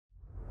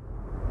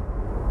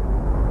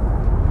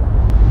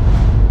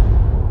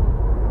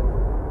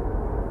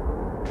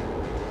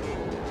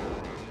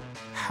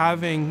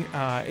having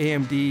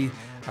AMD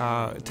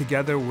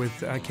together with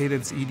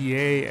Cadence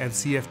EDA and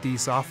CFD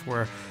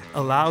software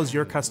allows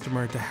your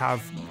customer to have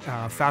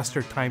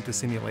faster time to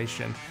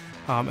simulation.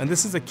 And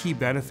this is a key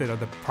benefit of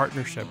the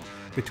partnership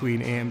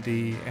between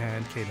AMD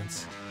and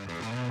Cadence.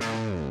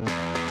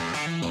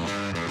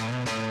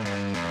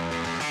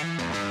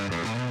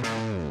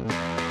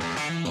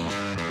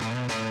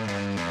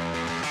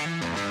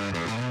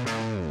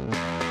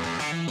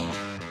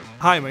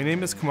 Hi, my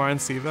name is Kumar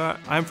Siva.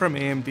 I'm from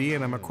AMD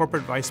and I'm a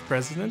corporate vice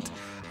president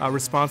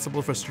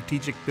responsible for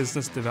strategic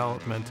business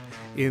development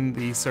in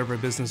the server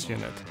business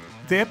unit.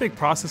 The EPYC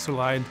processor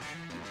line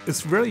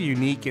is really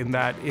unique in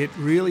that it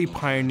really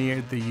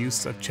pioneered the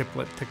use of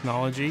chiplet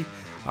technology.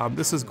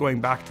 This is going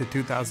back to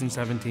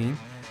 2017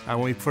 when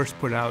we first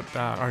put out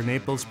our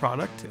Naples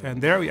product, and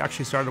there we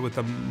actually started with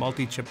a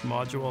multi-chip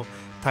module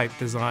type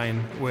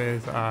design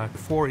with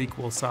 4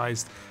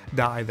 equal-sized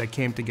die that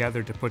came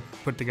together to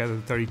put together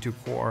the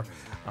 32-core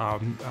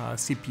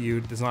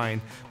CPU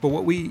design. But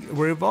what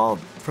we're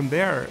evolved from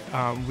there,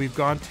 we've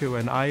gone to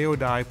an I/O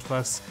die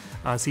plus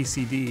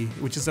CCD,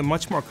 which is a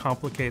much more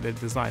complicated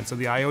design. So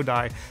the I/O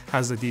die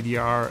has the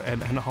DDR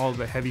and all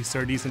the heavy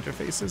SerDes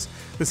interfaces.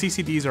 The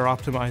CCDs are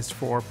optimized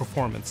for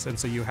performance, and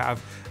so you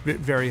have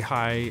very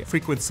high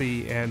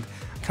frequency and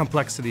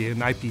complexity in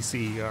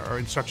IPC, or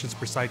instructions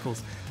per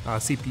cycles,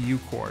 CPU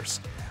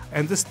cores.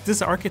 And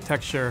this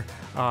architecture,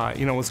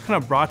 was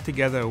kind of brought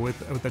together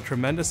with a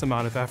tremendous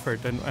amount of effort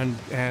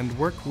and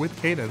work with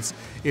Cadence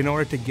in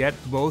order to get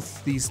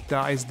both these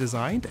dies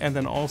designed and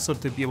then also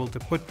to be able to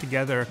put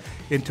together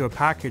into a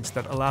package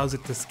that allows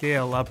it to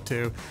scale up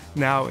to,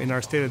 now in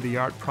our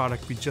state-of-the-art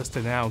product we just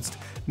announced,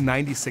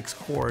 96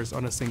 cores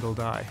on a single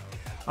die.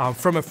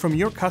 From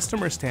your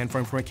customer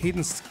standpoint, from a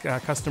Cadence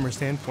customer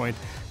standpoint,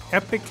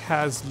 EPYC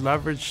has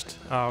leveraged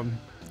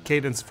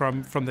Cadence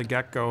from the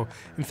get-go.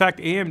 In fact,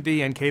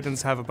 AMD and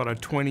Cadence have about a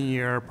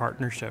 20-year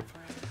partnership,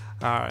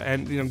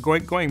 and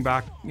going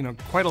back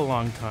quite a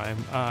long time.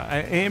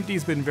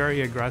 AMD's been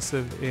very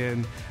aggressive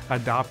in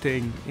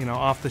adopting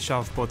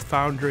off-the-shelf both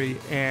foundry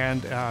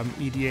and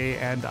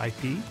EDA and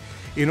IP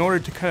in order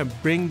to kind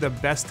of bring the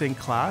best in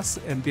class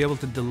and be able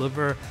to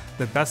deliver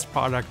the best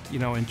product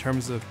in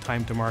terms of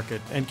time to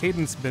market. And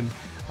Cadence has been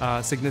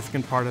a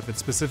significant part of it.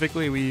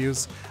 Specifically, we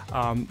use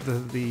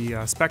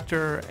the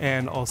Spectre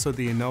and also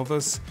the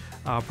Innovus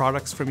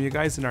products from you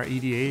guys in our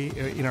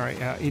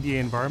EDA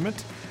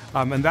environment,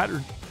 and that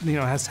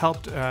has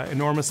helped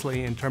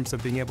enormously in terms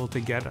of being able to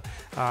get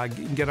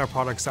our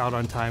products out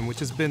on time, which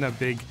has been a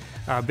big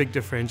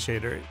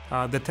differentiator.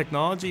 The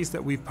technologies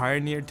that we've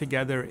pioneered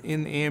together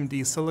in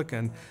AMD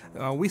silicon,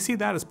 we see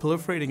that as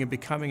proliferating and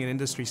becoming an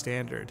industry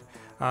standard.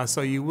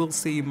 So you will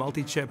see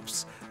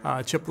multi-chips,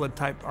 chiplet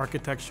type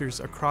architectures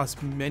across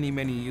many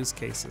use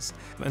cases.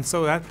 And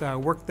so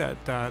that work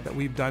that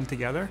we've done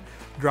together,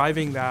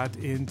 driving that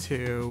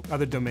into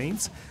other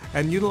domains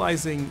and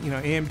utilizing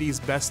AMD's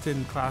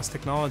best-in-class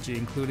technology,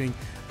 including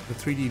the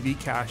 3D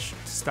V-cache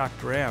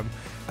stacked RAM,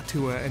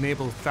 to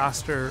enable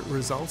faster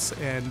results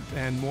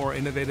and more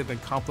innovative and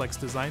complex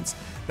designs.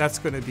 That's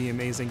going to be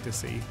amazing to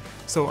see.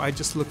 So I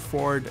just look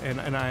forward,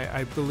 and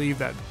I believe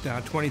that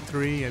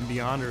 23 and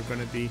beyond are going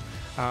to be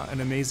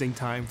an amazing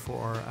time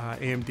for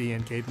AMD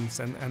and Cadence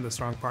and the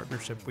strong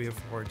partnership we have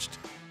forged.